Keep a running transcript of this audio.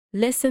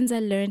Lessons are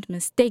learned,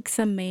 mistakes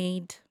are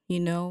made,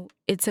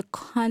 it's a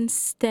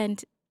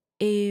constant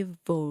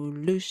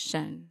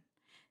evolution.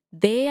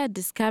 They are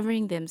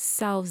discovering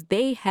themselves.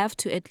 They have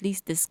to at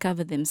least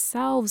discover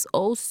themselves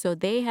also.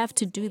 They have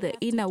to do the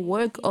inner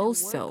work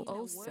also.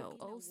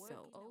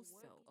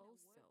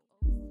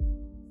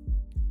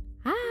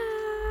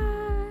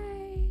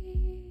 Hi,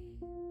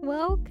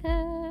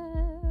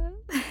 welcome.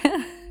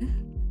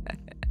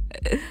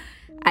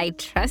 I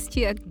trust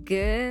you are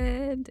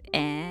good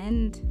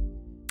and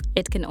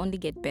it can only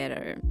get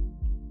better.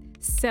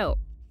 So,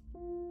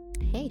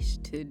 hey,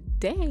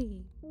 today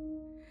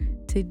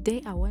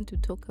I want to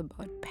talk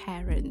about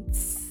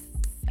parents.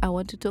 I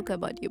want to talk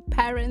about your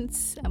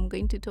parents. I'm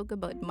going to talk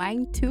about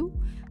mine too.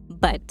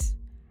 But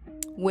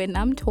when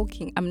I'm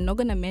talking, I'm not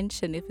going to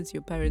mention if it's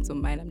your parents or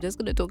mine. I'm just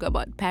going to talk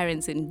about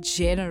parents in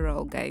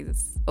general,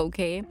 guys.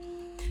 Okay?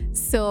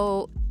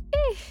 So,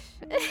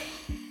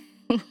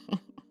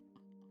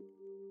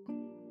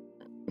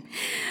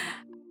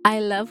 I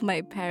love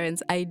my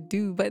parents. I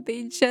do, but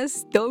they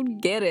just don't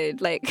get it.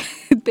 Like,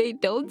 they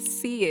don't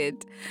see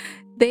it.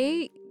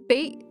 They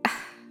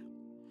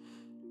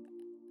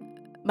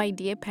My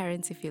dear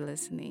parents, if you're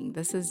listening,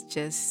 this is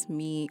just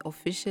me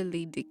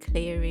officially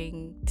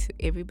declaring to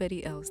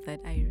everybody else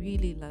that I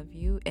really love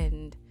you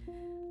and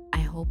I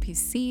hope you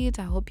see it,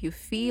 I hope you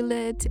feel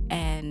it,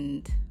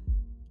 and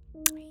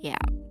yeah.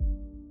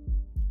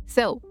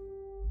 So,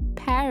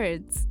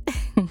 parents.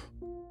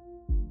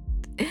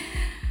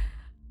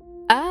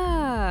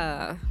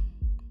 ah,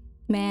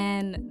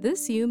 man,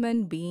 this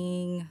human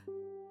being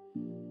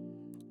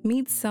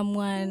meets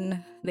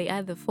someone, they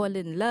either fall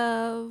in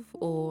love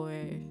or,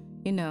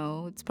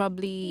 it's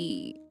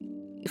probably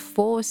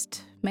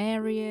forced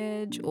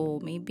marriage or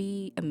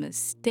maybe a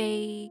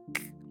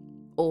mistake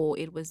or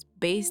it was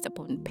based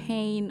upon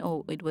pain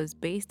or it was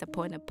based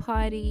upon a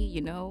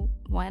party,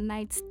 one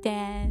night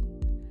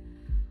stand,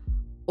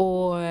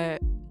 or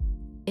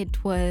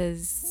it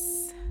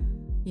was,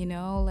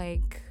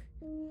 like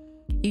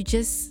you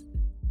just,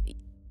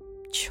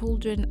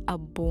 children are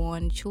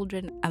born,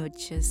 children are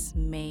just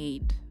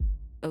made,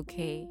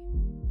 okay?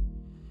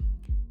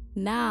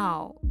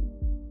 Now,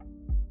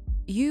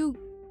 you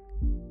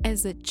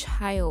as a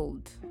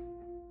child,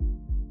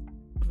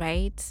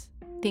 right?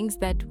 Things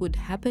that would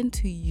happen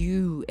to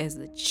you as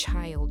a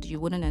child, you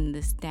wouldn't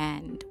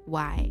understand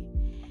why.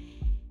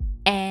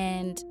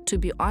 And to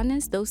be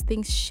honest, those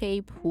things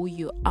shape who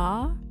you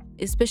are,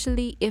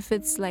 especially if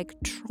it's like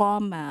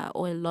trauma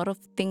or a lot of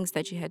things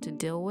that you had to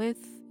deal with.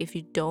 If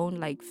you don't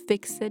like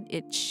fix it,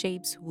 it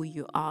shapes who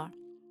you are.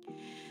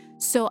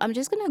 So I'm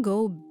just going to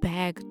go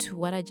back to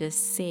what I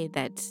just said,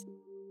 that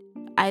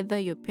either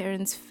your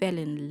parents fell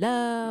in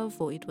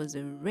love or it was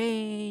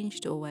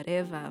arranged or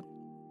whatever.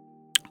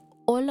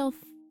 All of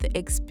the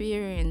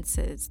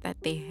experiences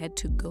that they had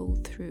to go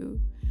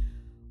through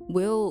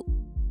will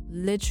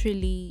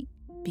literally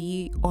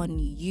be on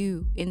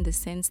you, in the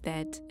sense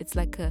that it's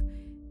like a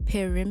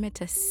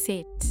perimeter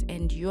set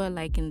and you are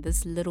like in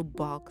this little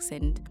box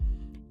and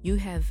you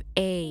have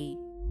A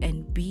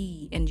and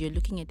B and you're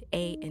looking at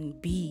A and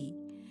B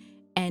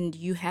and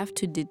you have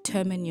to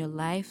determine your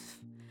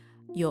life,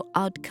 your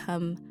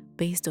outcome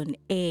based on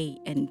A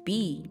and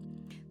B.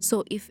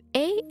 So if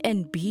A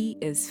and B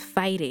is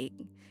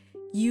fighting,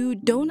 you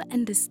don't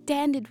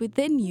understand it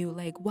within you,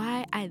 like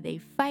why are they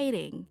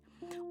fighting?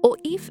 Or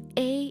if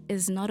A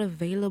is not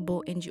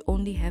available and you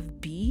only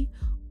have B,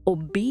 or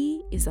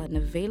B is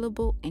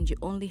unavailable and you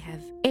only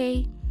have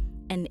A,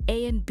 and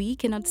A and B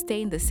cannot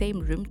stay in the same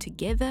room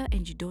together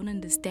and you don't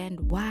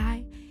understand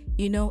why.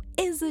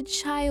 As a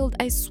child,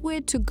 I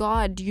swear to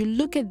God, you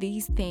look at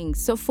these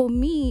things. So for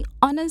me,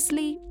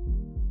 honestly,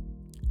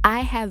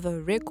 I have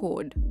a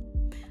record.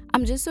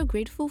 I'm just so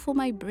grateful for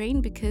my brain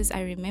because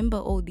I remember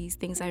all these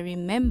things. I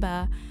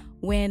remember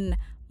when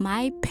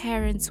my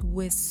parents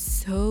were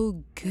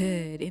so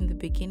good in the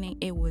beginning.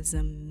 It was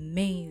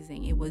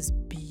amazing. It was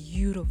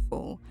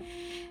beautiful.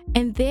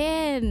 And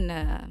then,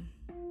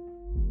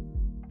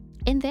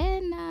 and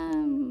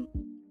then,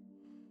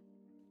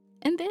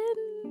 and then,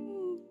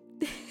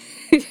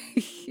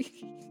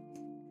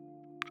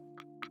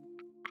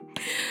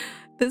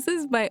 this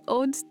is my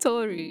own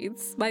story.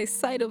 It's my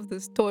side of the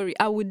story.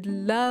 I would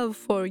love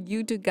for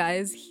you to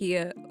guys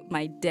hear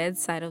my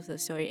dad's side of the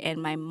story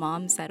and my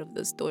mom's side of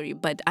the story.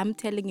 But I'm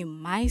telling you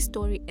my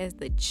story as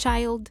the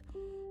child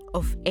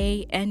of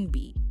A and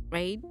B,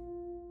 right?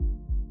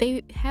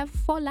 They have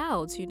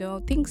fallouts,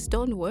 things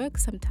don't work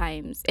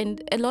sometimes.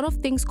 And a lot of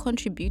things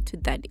contribute to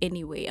that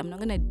anyway. I'm not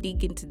going to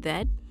dig into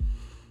that.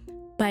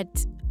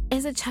 But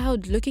as a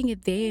child, looking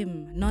at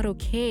them, not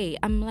okay,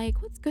 I'm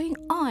like, what's going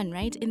on,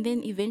 right? And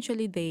then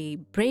eventually they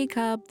break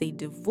up, they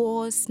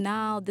divorce.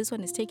 Now this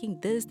one is taking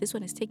this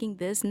one is taking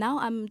this. Now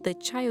I'm the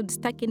child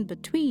stuck in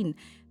between.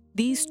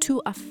 These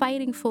two are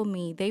fighting for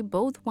me. They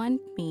both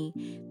want me.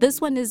 This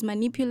one is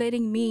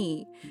manipulating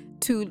me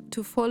to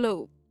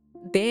follow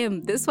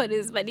them. This one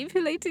is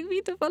manipulating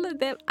me to follow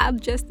them. I'm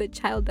just the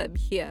child. I'm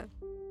here,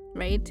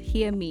 right?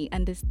 Hear me,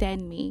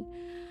 understand me.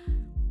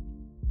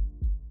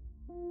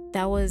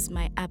 That was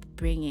my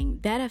upbringing.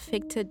 That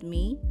affected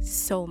me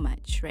so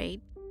much,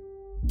 right?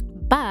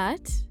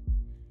 But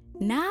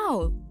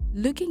now,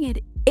 looking at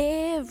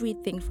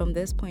everything from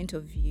this point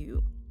of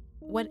view,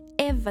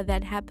 whatever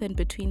that happened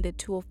between the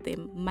two of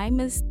them, my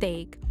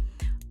mistake,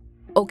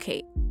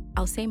 okay,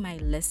 I'll say my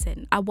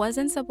lesson. I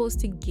wasn't supposed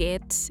to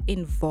get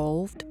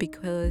involved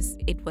because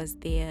it was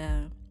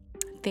their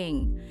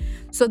thing.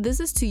 So this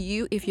is to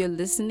you if you're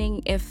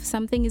listening. If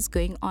something is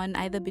going on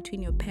either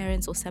between your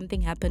parents or something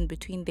happened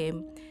between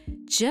them,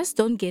 just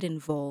don't get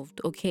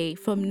involved, okay?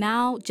 From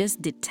now,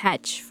 just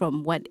detach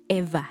from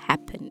whatever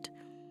happened.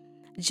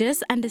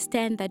 Just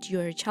understand that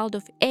you're a child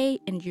of A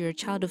and you're a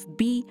child of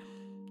B,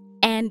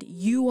 and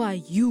you are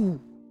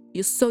you.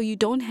 So you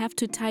don't have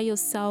to tie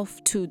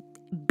yourself to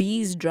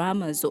B's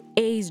dramas or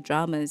A's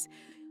dramas.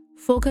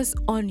 Focus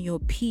on your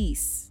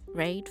peace,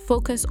 right?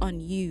 Focus on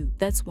you.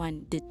 That's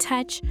one.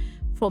 Detach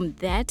from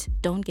that.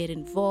 Don't get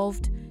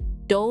involved.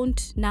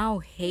 Don't now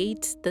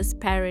hate this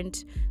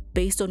parent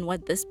based on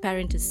what this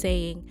parent is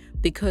saying,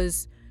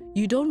 because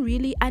you don't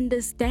really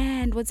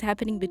understand what's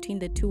happening between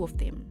the two of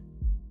them.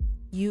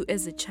 You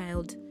as a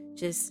child,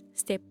 just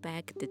step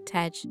back,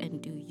 detach, and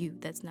do you.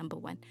 That's number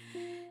one.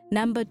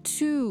 Number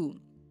two,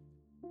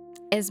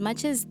 as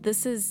much as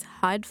this is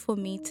hard for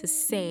me to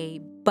say,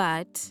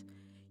 but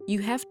you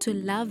have to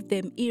love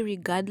them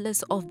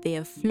irregardless of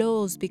their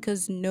flaws,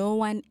 because no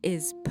one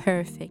is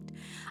perfect.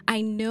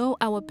 I know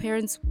our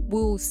parents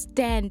will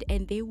stand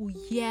and they will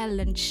yell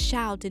and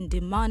shout and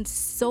demand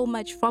so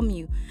much from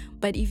you.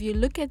 But if you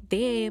look at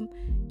them,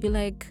 you're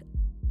like,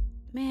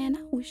 man,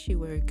 I wish you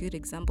were a good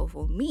example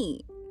for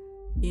me.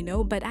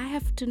 But I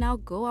have to now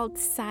go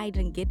outside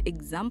and get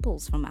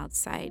examples from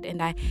outside.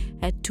 And I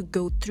had to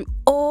go through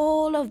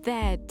all of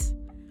that.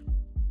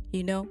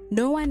 No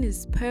one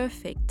is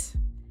perfect.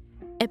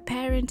 A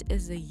parent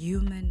is a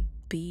human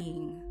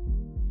being,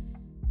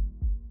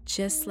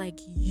 just like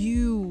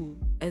you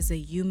as a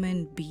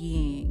human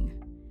being.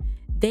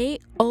 They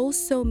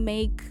also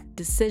make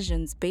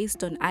decisions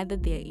based on either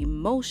their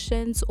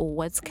emotions or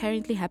what's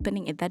currently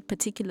happening at that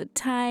particular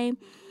time.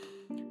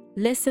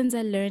 Lessons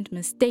are learned,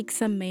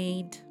 mistakes are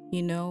made,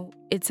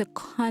 it's a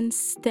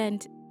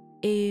constant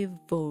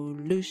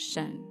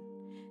evolution.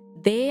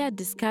 They are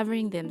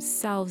discovering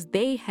themselves.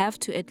 They have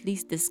to at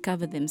least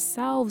discover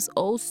themselves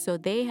also.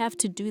 They have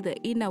to do the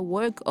inner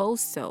work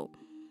also,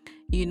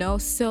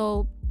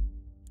 So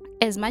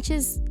as much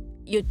as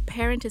your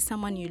parent is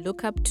someone you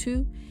look up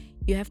to,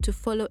 you have to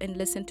follow and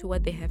listen to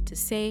what they have to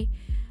say.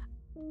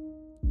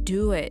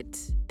 Do it.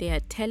 They are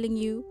telling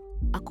you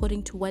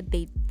according to what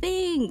they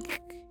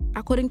think.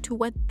 According to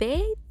what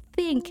they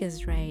think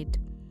is right.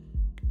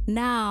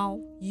 Now,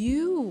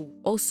 you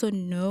also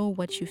know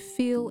what you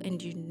feel,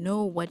 and you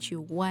know what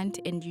you want,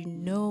 and you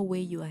know where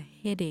you are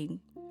heading.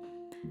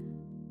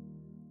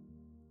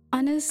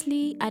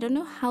 Honestly, I don't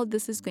know how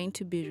this is going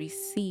to be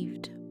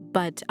received,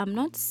 but I'm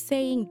not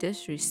saying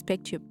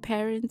disrespect your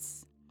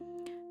parents.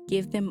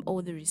 Give them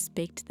all the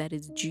respect that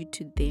is due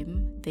to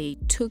them. They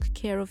took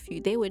care of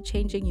you. They were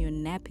changing your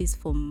nappies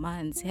for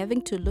months,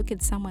 having to look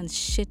at someone's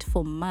shit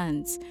for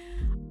months.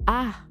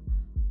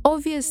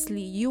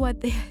 Obviously, you are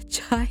their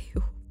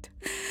child.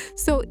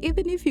 So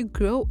even if you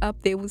grow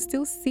up, they will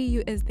still see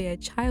you as their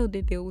child,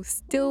 and they will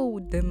still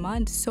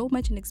demand so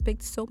much and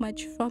expect so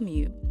much from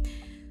you.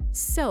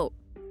 So,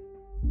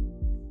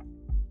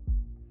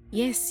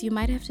 yes, you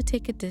might have to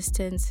take a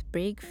distance,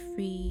 break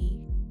free,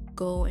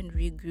 go and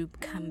regroup,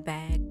 come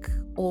back,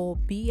 or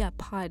be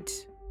apart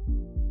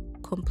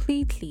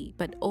completely.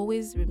 But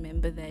always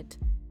remember that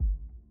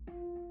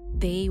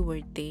they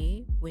were there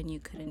when you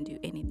couldn't do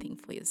anything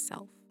for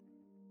yourself,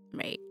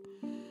 right?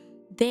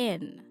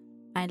 Then,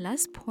 my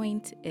last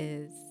point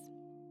is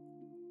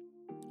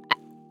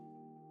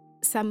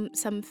some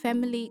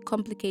family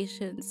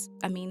complications.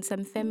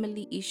 Some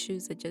family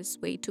issues are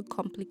just way too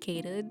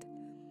complicated,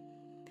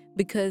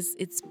 because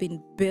it's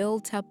been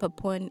built up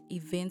upon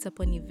events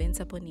upon events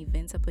upon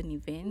events upon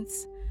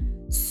events.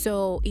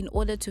 So in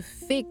order to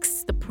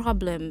fix the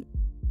problem,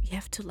 you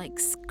have to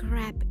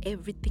scrap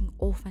everything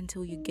off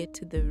until you get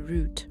to the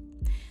root.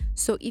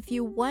 So if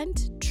you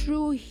want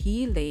true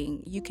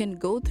healing, you can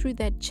go through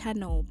that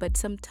channel. But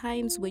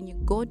sometimes when you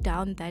go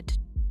down that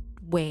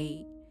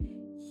way,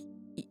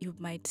 you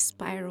might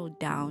spiral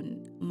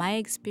down. My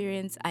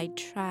experience, I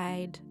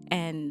tried,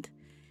 and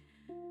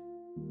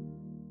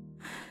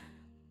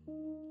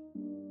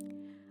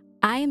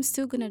I am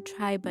still going to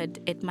try, but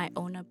at my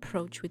own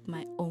approach with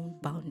my own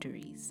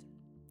boundaries.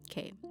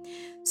 Okay.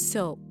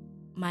 So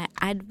my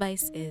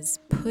advice is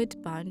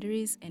put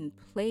boundaries in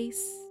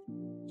place.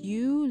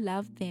 You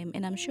love them,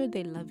 and I'm sure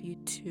they love you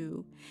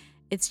too.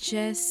 It's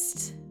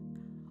just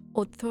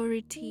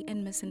authority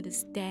and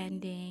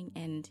misunderstanding,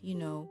 and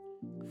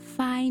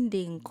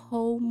finding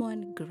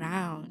common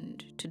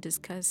ground to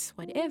discuss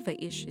whatever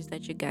issues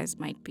that you guys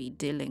might be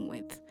dealing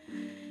with.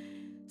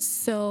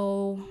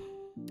 So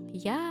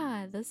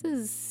yeah, this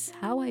is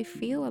how I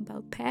feel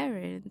about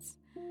parents.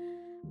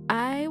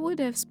 I would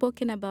have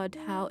spoken about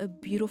how a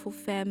beautiful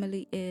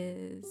family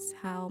is,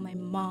 how my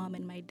mom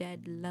and my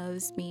dad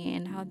loves me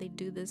and how they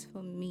do this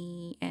for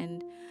me,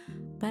 and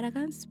but I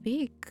can't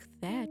speak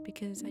that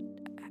because I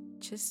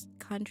just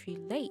can't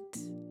relate.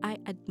 I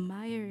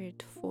admire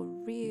it for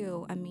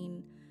real. I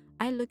mean,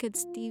 I look at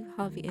Steve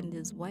Harvey and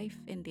his wife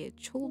and their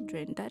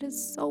children. That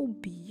is so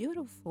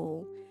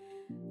beautiful,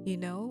 you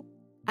know?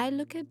 I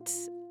look at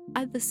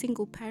other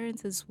single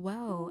parents as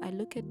well. I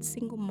look at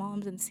single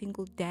moms and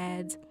single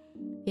dads.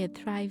 They're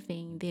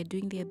thriving, they're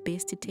doing their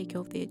best to take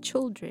care of their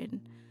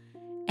children.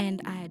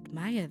 And I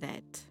admire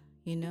that,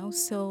 you know?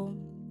 So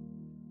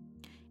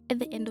at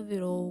the end of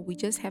it all, we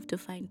just have to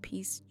find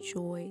peace,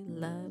 joy,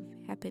 love,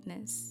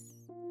 happiness,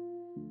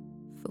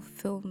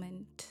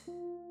 fulfillment,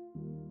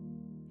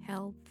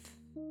 health,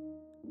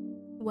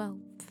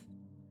 wealth.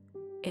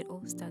 It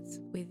all starts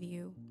with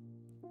you.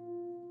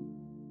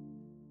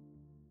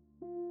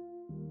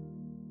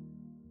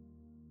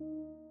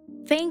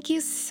 Thank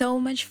you so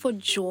much for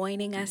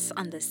joining us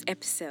on this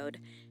episode.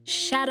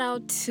 Shout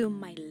out to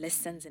my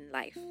lessons in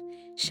life.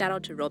 Shout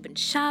out to Robin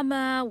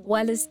Sharma,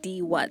 Wallace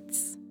D.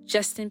 Watts,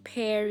 Justin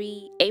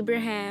Perry,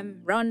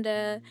 Abraham,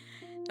 Rhonda,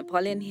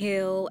 Napoleon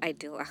Hill,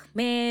 Aidil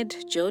Ahmed,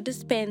 Joe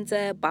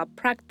Dispenza, Bob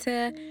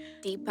Proctor,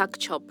 Deepak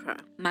Chopra,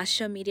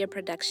 Masha Media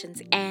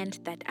Productions, and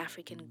That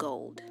African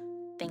Gold.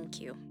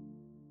 Thank you.